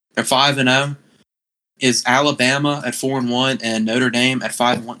 They're 5-0. Is Alabama at 4-1 and Notre Dame at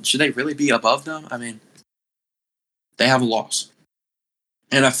 5-1? Should they really be above them? I mean, they have a loss.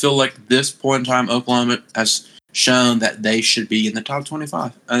 And I feel like this point in time, Oklahoma has shown that they should be in the top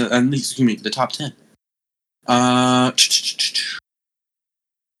 25. The top 10.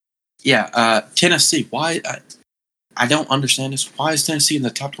 Tennessee. Why? I don't understand this. Why is Tennessee in the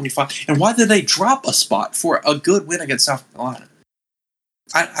top 25? And why did they drop a spot for a good win against South Carolina?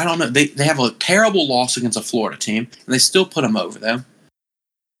 I don't know. They have a terrible loss against a Florida team, and they still put them over them.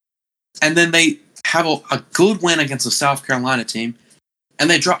 And then they have a good win against a South Carolina team, and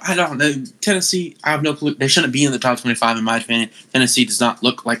they drop. I don't know. Tennessee, I have no clue. They shouldn't be in the top 25, in my opinion. Tennessee does not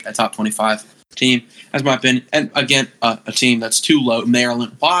look like a top 25 team, that's my opinion. And again, a team that's too low.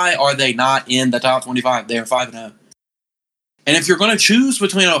 Maryland. Why are they not in the top 25? They are 5-0. And if you're going to choose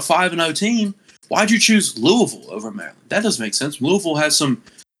between a 5-0 team, why'd you choose Louisville over Maryland? That doesn't make sense. Louisville has some,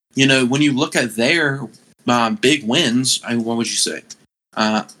 when you look at their big wins, what would you say?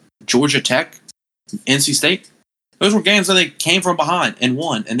 Georgia Tech, NC State. Those were games that they came from behind and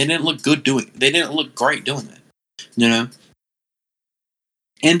won, and they didn't look good doing it. They didn't look great doing that.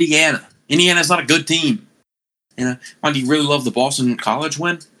 Indiana's not a good team. Why do you really love the Boston College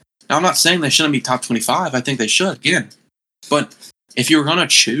win? Now, I'm not saying they shouldn't be top 25. I think they should, again. But if you were going to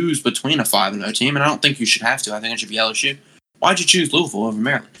choose between a 5-0 team, and I don't think you should have to, I think it should be LSU, why'd you choose Louisville over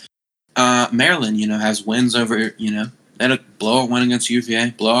Maryland? Maryland, has wins over, they had a blowout win against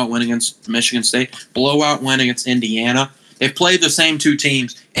UVA, blowout win against Michigan State, blowout win against Indiana. They've played the same two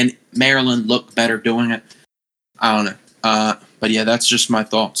teams, and Maryland looked better doing it. I don't know. But yeah, that's just my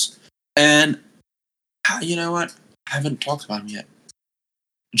thoughts. And you know what? I haven't talked about them yet.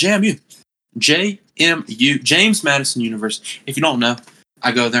 JMU, James Madison University. If you don't know,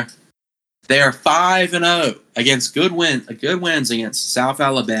 I go there. They are 5-0 against good wins against South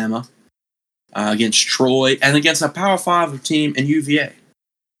Alabama, against Troy, and against a Power 5 team in UVA.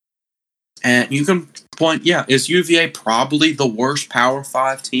 And you can point, is UVA probably the worst Power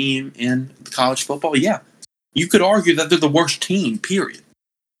 5 team in college football? Yeah. You could argue that they're the worst team, period.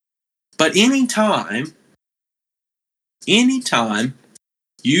 But anytime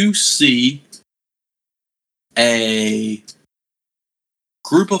you see a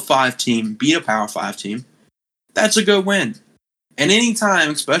group of 5 team beat a Power 5 team, that's a good win. And anytime,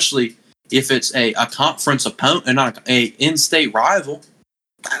 especially if it's a conference opponent and not a in-state rival,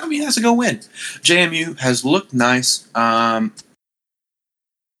 I mean, that's a good win. JMU has looked nice. Jordan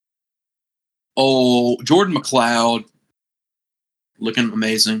McLeod looking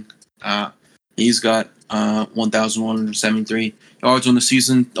amazing. He's got 1,173 yards on the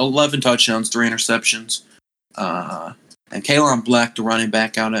season, 11 touchdowns, 3 interceptions. And Kaelon Black, the running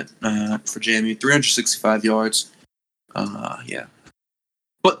back out for JMU, 365 yards.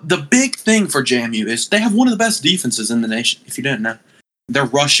 But the big thing for JMU is they have one of the best defenses in the nation. If you didn't know, their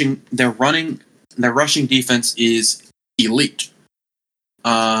rushing defense is elite.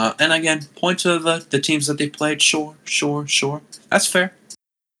 And again, point to the teams that they played. Sure, that's fair.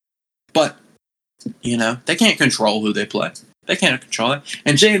 But they can't control who they play. They can't control it.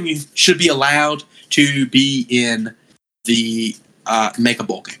 And JMU should be allowed to be in the make a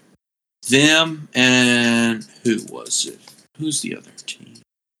bowl game. Them and who was it? Who's the other team?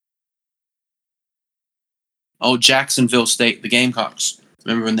 Oh, Jacksonville State, the Gamecocks.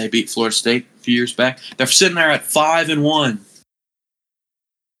 Remember when they beat Florida State a few years back? They're sitting there at 5-1.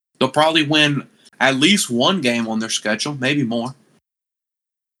 They'll probably win at least one game on their schedule, maybe more.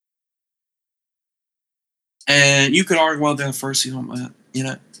 And you could argue, well, they're the first season,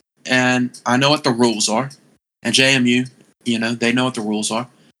 and I know what the rules are. And JMU, they know what the rules are.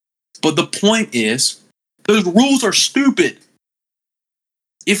 But the point is, those rules are stupid.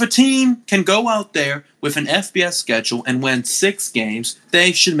 If a team can go out there with an FBS schedule and win 6 games,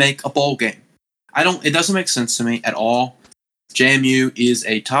 they should make a bowl game. It doesn't make sense to me at all. JMU is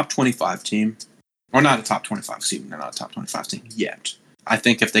a top 25 team. Or not a top 25 team. They're not a top 25 team yet. I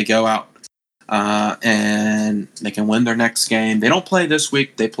think if they go out and they can win their next game. They don't play this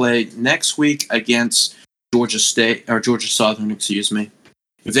week. They play next week against Georgia Southern, excuse me.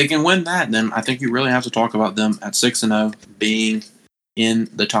 If they can win that, then I think you really have to talk about them at 6-0 being in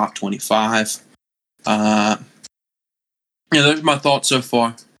the top 25. There's my thoughts so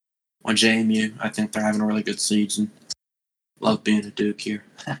far on JMU. I think they're having a really good season. Love being a Duke here.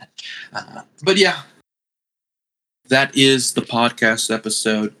 But yeah, that is the podcast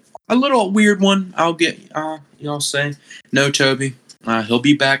episode. A little weird one. I'll say. No Tobey. He'll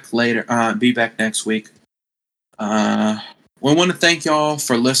be back later. Be back next week. We want to thank y'all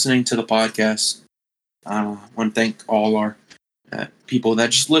for listening to the podcast. I want to thank all our people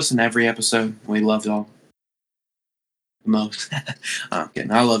that just listen to every episode. We love y'all the most. I'm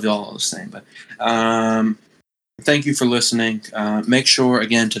kidding. I love y'all all the same. But thank you for listening. Make sure,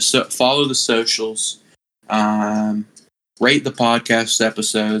 again, to follow the socials. Rate the podcast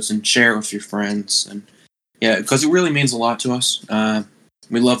episodes and share it with your friends. And yeah, because it really means a lot to us.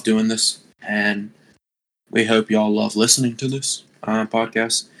 We love doing this, and we hope y'all love listening to this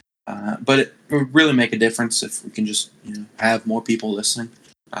podcast. But it would really make a difference if we can just have more people listening.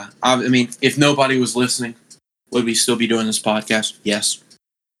 I mean, if nobody was listening, would we still be doing this podcast? Yes.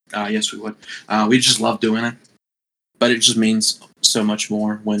 Yes, we would. We just love doing it. But it just means so much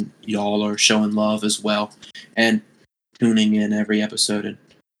more when y'all are showing love as well and tuning in every episode and,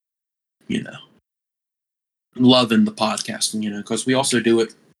 loving the podcast. And, because we also do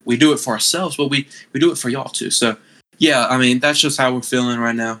it. We do it for ourselves, but we do it for y'all too. So, yeah, I mean, that's just how we're feeling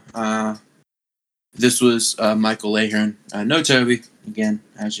right now. This was Michael Ahearn. No Tobey, again,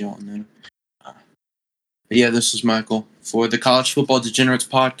 as you all know. But yeah, this is Michael for the College Football Degenerates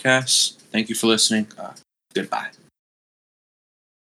podcast. Thank you for listening. Goodbye.